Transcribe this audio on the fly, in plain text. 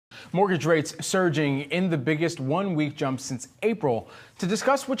Mortgage rates surging in the biggest one-week jump since April. To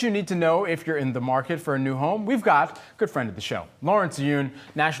discuss what you need to know if you're in the market for a new home, we've got a good friend of the show, Lawrence Yun,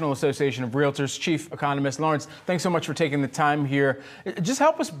 National Association of Realtors Chief Economist. Lawrence, thanks so much for taking the time here. Just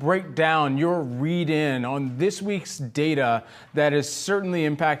help us break down your read-in on this week's data that is certainly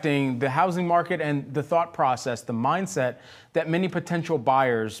impacting the housing market and the thought process, the mindset that many potential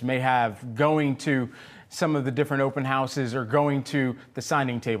buyers may have going to some of the different open houses or going to the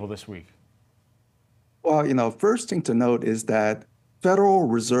signing table this week. Well, first thing to note is that Federal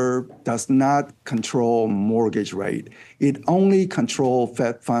Reserve does not control mortgage rate. It only controls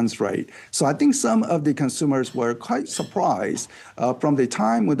Fed funds rate. So I think some of the consumers were quite surprised from the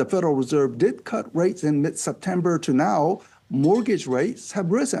time when the Federal Reserve did cut rates in mid-September to now, mortgage rates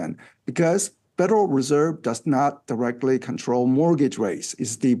have risen because Federal Reserve does not directly control mortgage rates.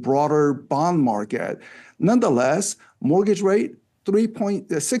 It's the broader bond market. Nonetheless, mortgage rate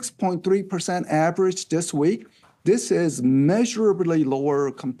 6.3% average this week. This is measurably lower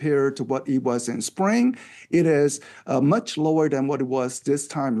compared to what it was in spring. It is much lower than what it was this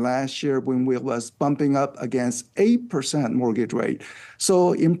time last year when we was bumping up against 8% mortgage rate.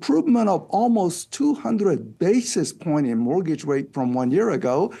 So improvement of almost 200 basis point in mortgage rate from 1 year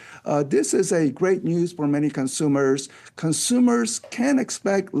ago. This is a great news for many consumers. Consumers can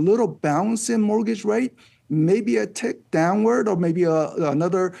expect little bounce in mortgage rate, maybe a tick downward or maybe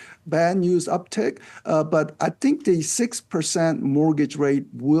another bad news uptick. But I think the 6% mortgage rate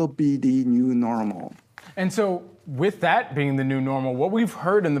will be the new normal. And so with that being the new normal, what we've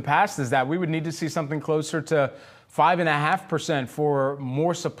heard in the past is that we would need to see something closer to 5.5% for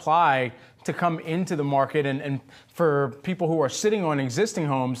more supply to come into the market and for people who are sitting on existing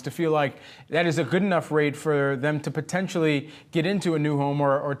homes to feel like that is a good enough rate for them to potentially get into a new home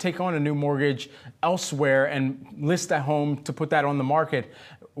or take on a new mortgage elsewhere and list a home to put that on the market.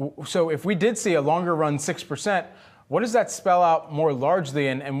 So if we did see a longer run 6%, what does that spell out more largely,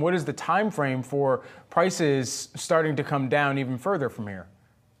 and what is the time frame for prices starting to come down even further from here?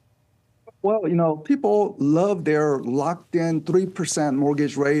 Well, people love their locked-in 3%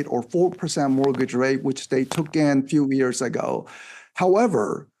 mortgage rate or 4% mortgage rate, which they took in a few years ago.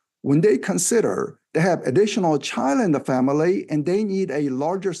 However, when they consider they have additional child in the family and they need a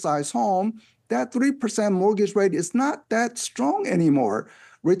larger size home, that 3% mortgage rate is not that strong anymore.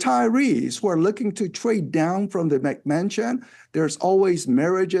 Retirees who are looking to trade down from the McMansion, there's always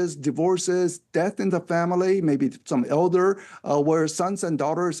marriages, divorces, death in the family, maybe some elder, where sons and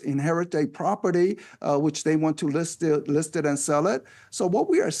daughters inherit a property, which they want to list it and sell it. So what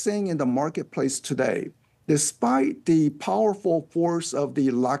we are seeing in the marketplace today, despite the powerful force of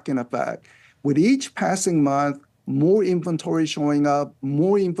the lock-in effect, with each passing month, more inventory showing up,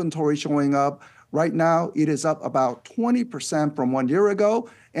 more inventory showing up. Right now, it is up about 20% from 1 year ago,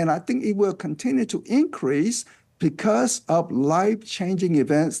 and I think it will continue to increase because of life-changing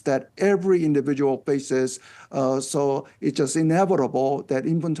events that every individual faces. So it's just inevitable that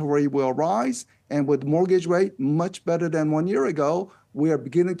inventory will rise, and with mortgage rate much better than 1 year ago, we are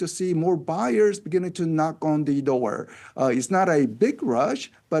beginning to see more buyers beginning to knock on the door. It's not a big rush,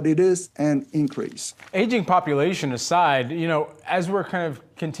 but it is an increase. Aging population aside, as we're kind of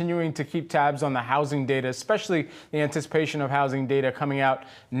continuing to keep tabs on the housing data, especially the anticipation of housing data coming out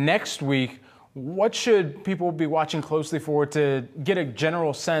next week, what should people be watching closely for to get a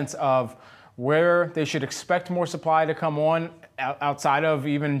general sense of where they should expect more supply to come on outside of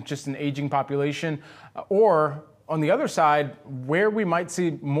even just an aging population, or on the other side, where we might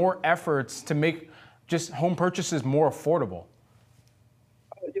see more efforts to make just home purchases more affordable?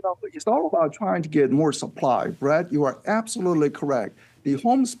 It's all about trying to get more supply, Brett. You are absolutely correct. The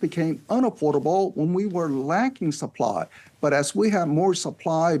homes became unaffordable when we were lacking supply. But as we have more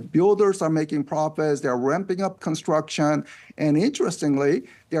supply, builders are making profits, they're ramping up construction, and interestingly,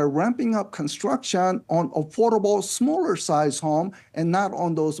 they're ramping up construction on affordable, smaller size home and not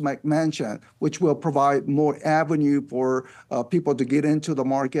on those McMansion, which will provide more avenue for people to get into the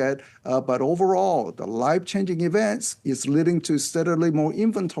market. But overall, the life-changing events is leading to steadily more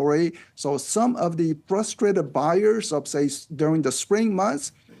inventory. So some of the frustrated buyers of, say, during the spring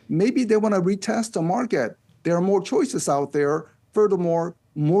months, maybe they want to retest the market. There are more choices out there. Furthermore,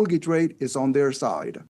 mortgage rate is on their side.